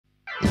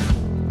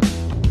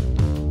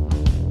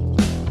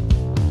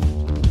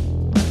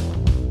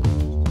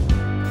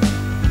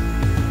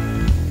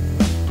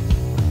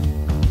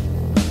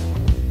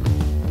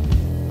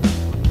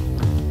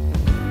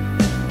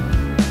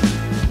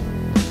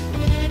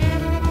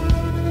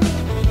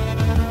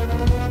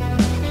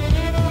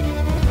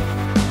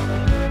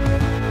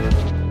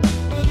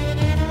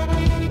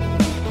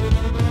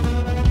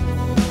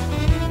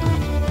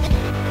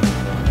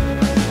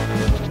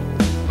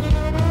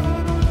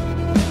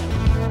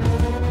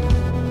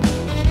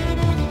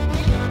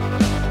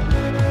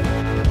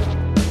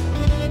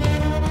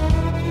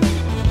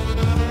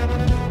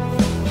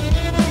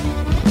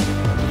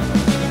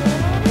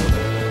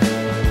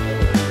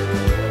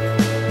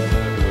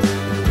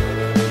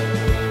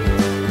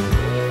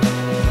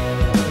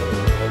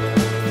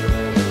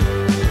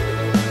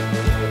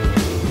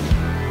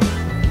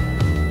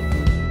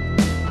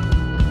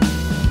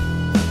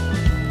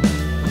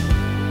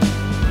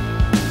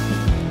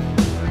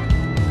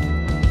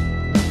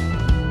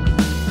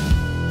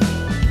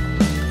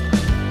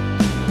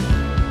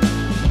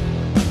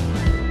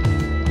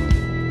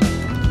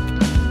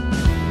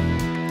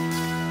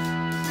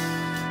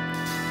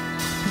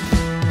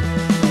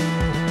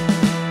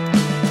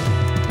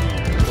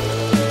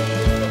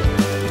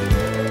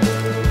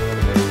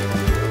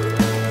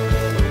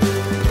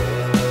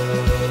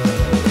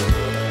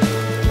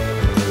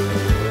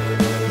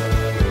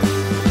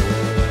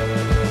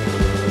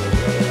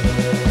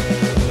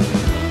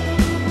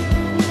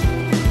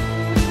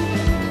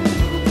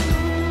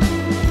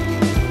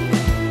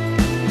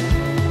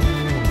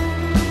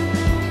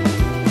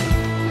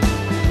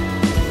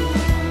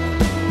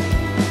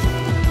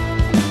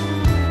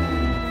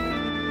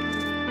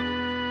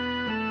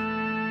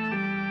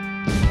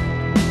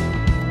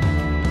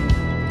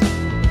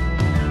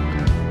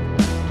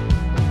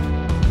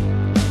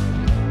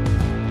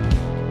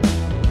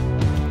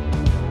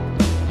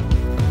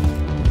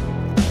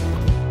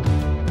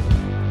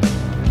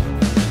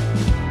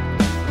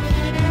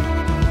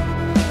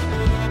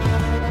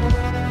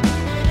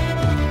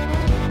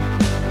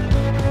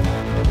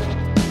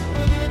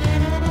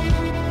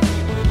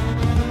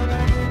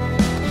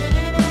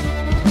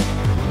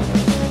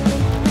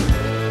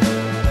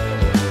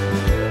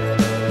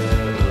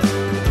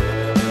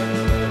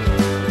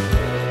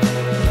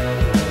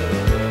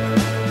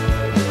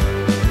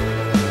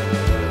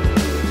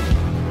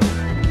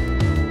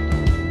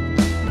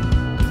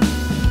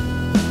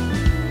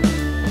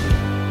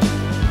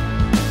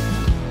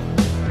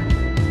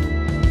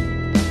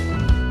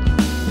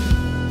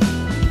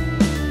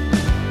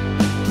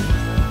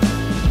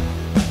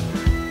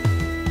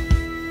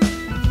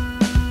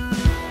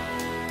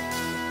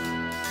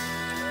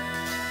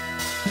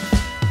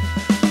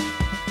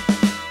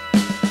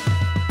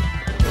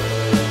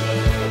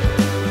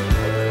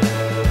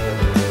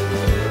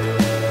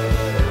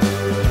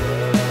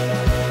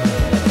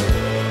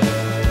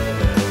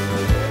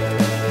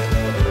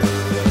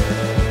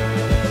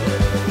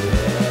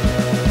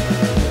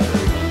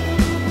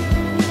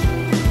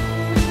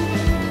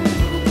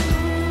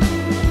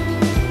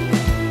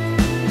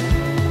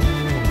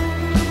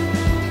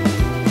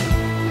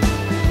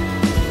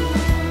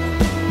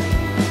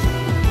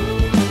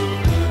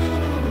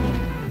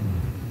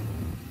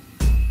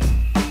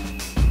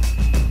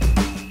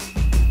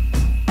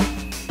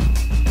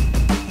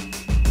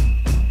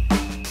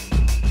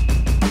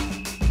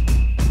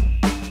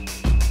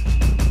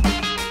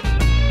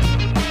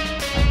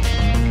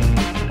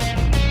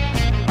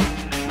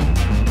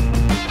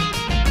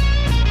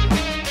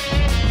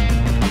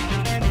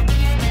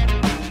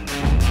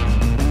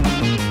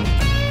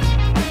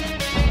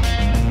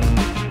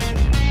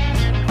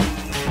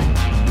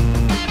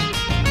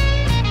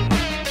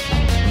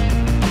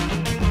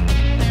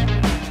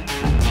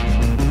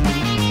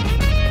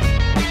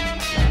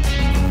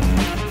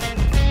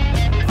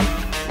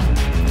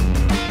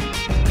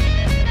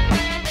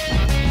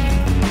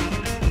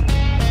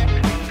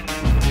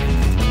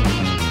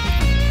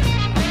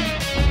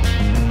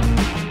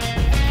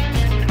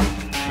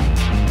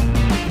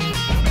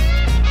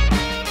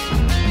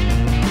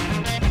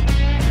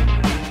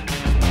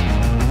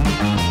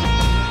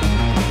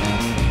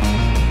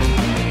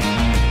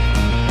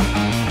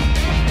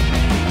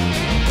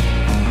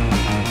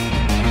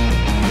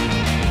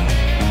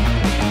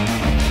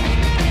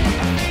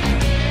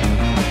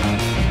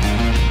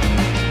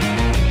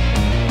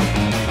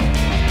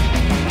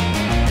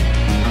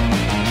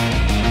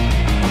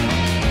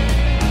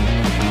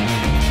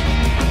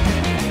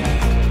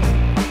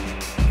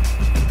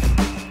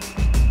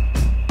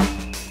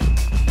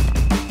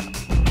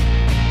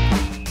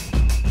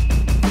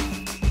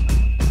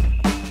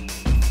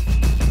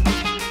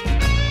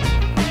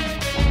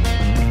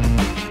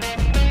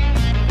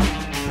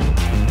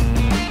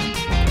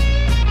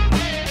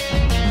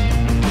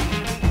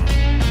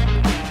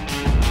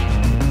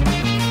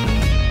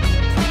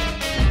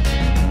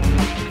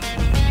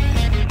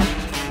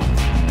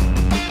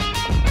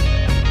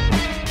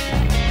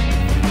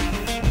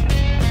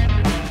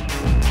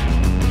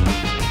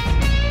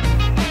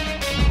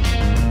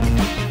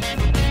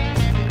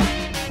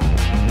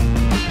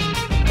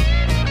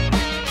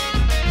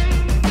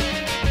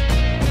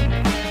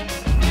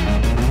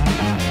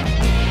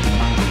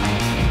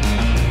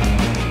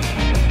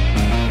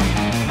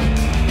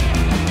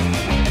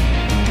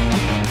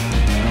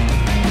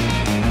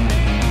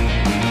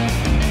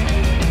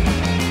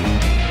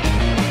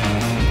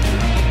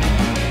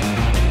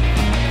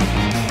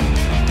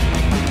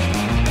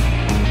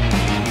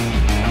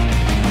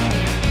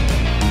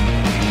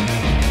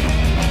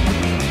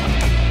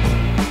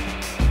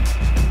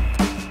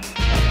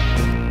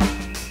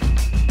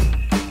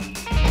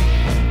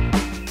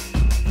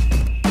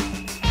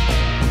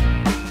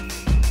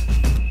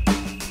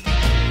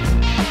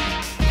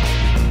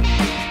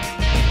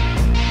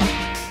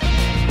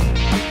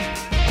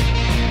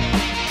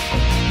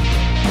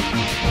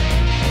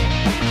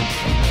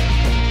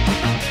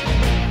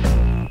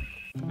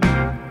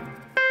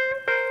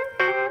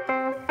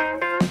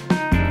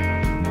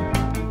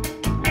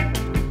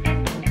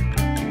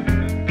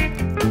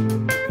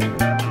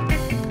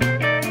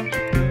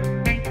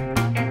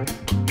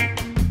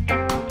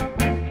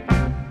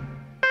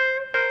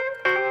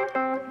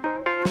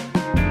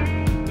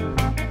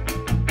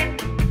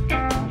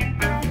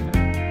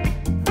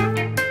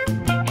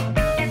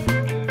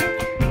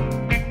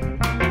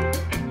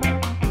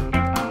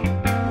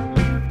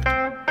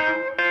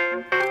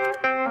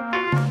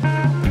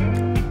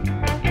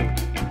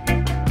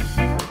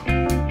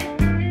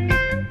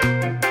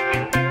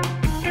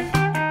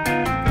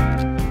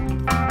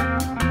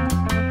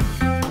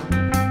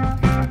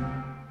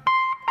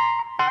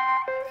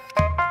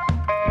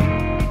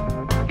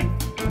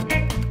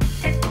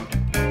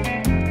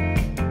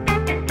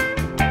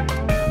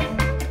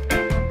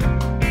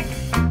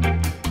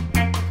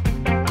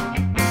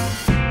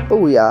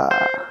Booyah!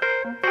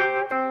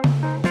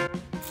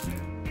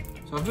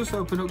 So I've just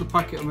opened up the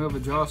packet of my other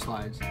drawer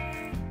slides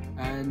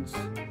and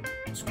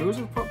screws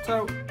have popped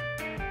out.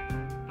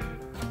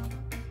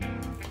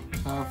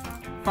 So I've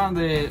found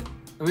the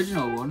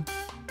original one,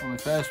 or my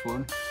first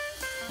one, and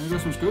there's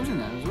got some screws in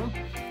there as well.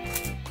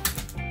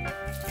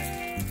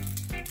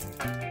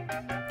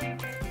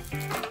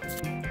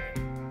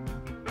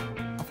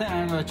 I think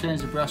I'm going to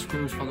change the brass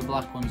screws for the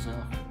black ones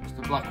though, because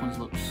the black ones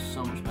look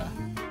so much better.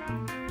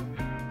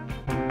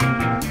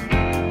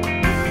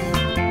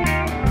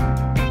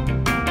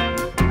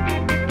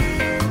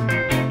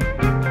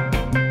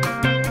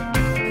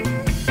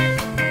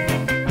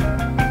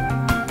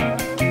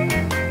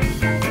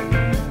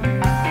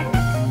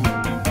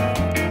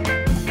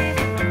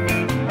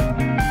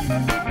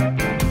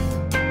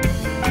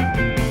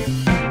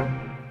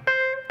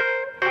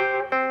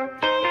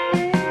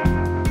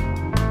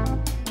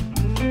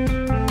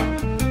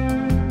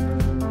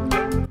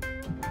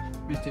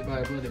 Missed it by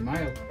a bloody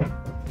mile.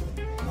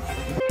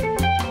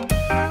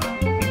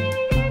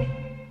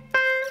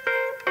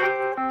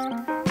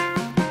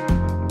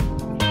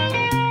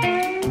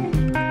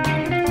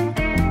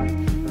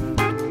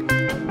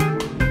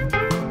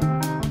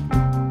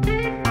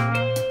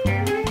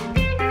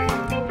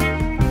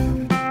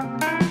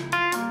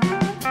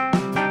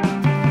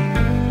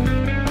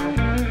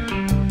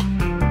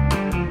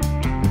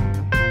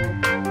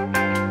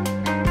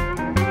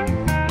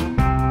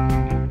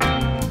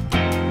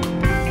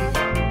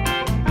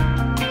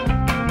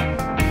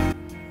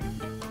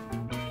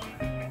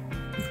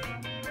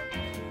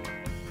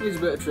 Needs a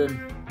bit of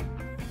trim.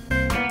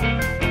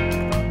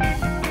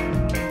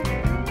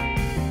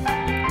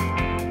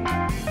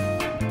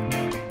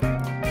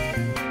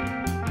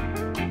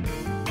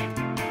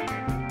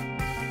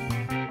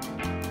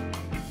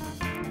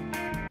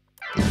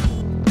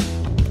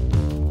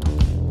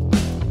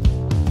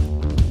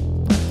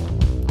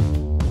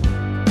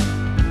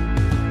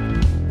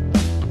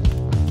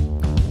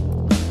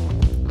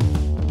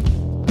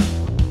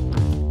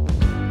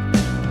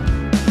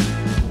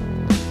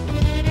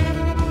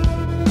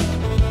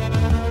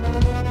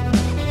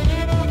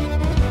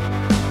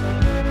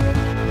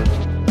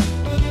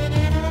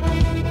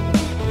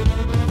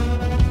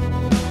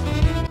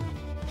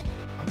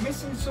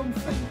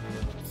 Something.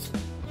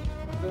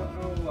 I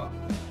don't know what.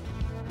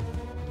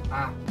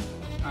 Ah,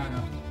 I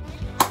know.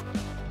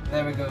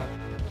 There we go.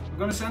 We're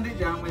going to sand it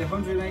down with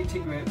 180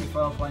 grit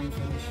before applying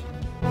finish.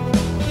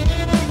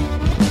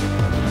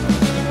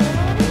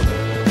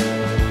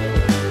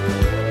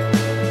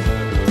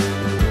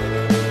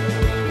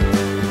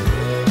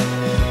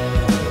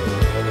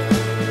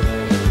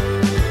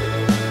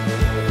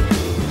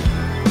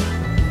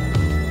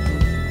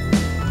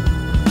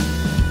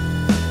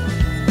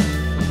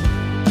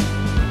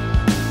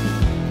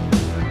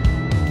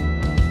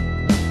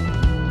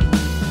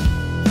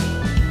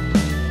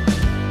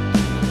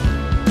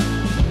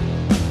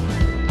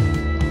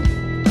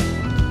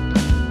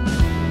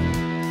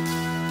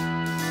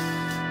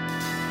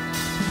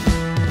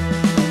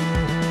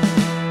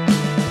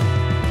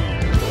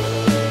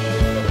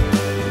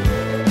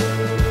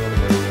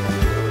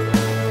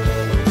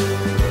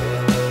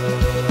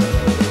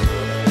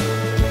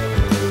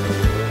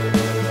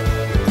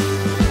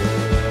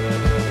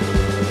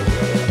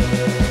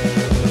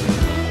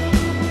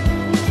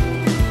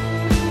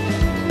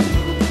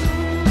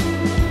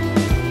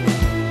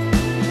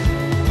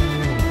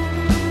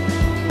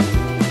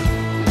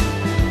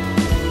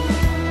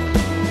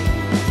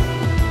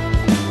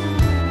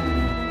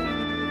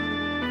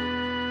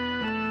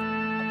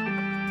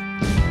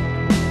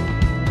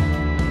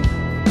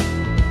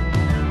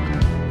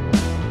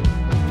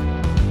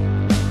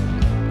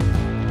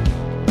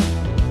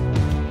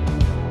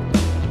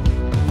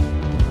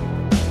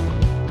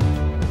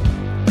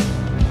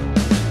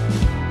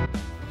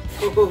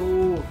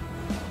 Oh,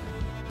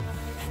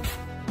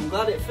 I'm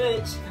glad it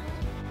fits.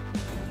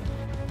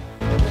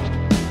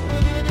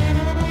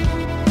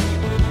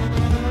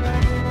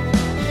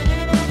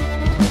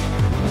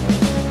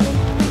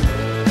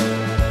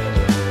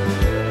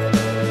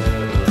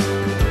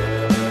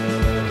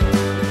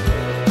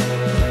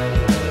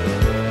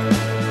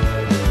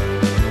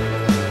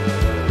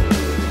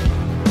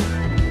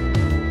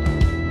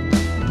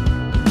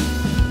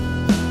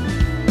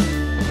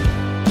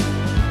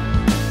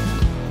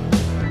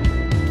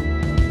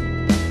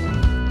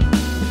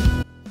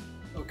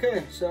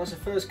 Okay, so that's the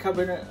first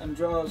cabinet and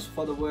drawers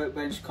for the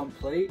workbench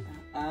complete,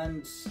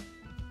 and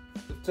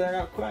they've turned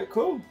out quite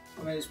cool.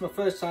 I mean, it's my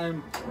first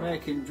time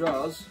making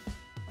drawers,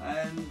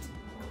 and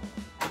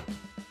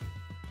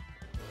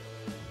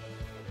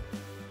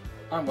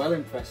I'm well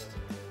impressed.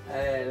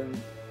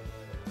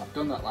 I've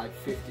done that like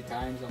 50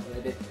 times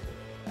already.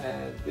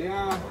 They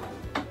are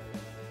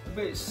a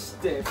bit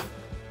stiff,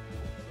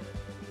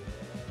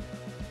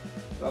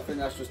 but I think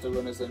that's just the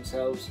runners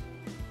themselves.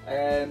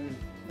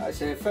 Like I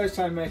say, first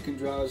time making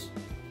drawers.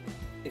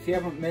 If you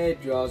haven't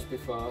made drawers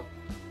before,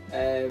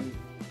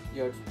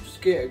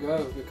 just give it a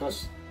go,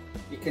 because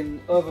you can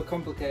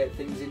overcomplicate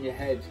things in your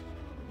head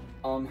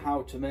on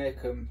how to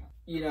make them,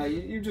 you know,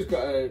 you just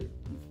got to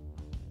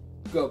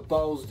go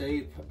balls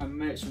deep and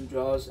make some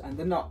drawers, and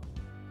they're not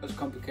as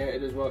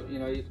complicated as what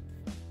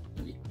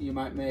you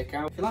might make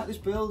out. If you like this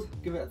build,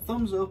 give it a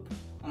thumbs up,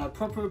 and I'd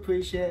proper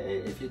appreciate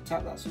it if you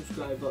tap that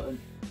subscribe button.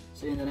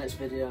 See you in the next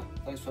video.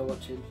 Thanks for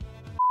watching.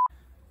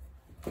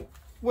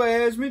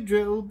 Where's my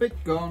drill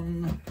bit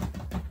gone?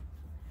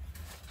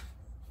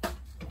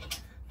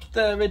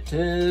 There it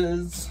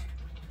is.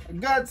 I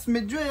got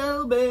my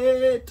drill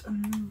bit.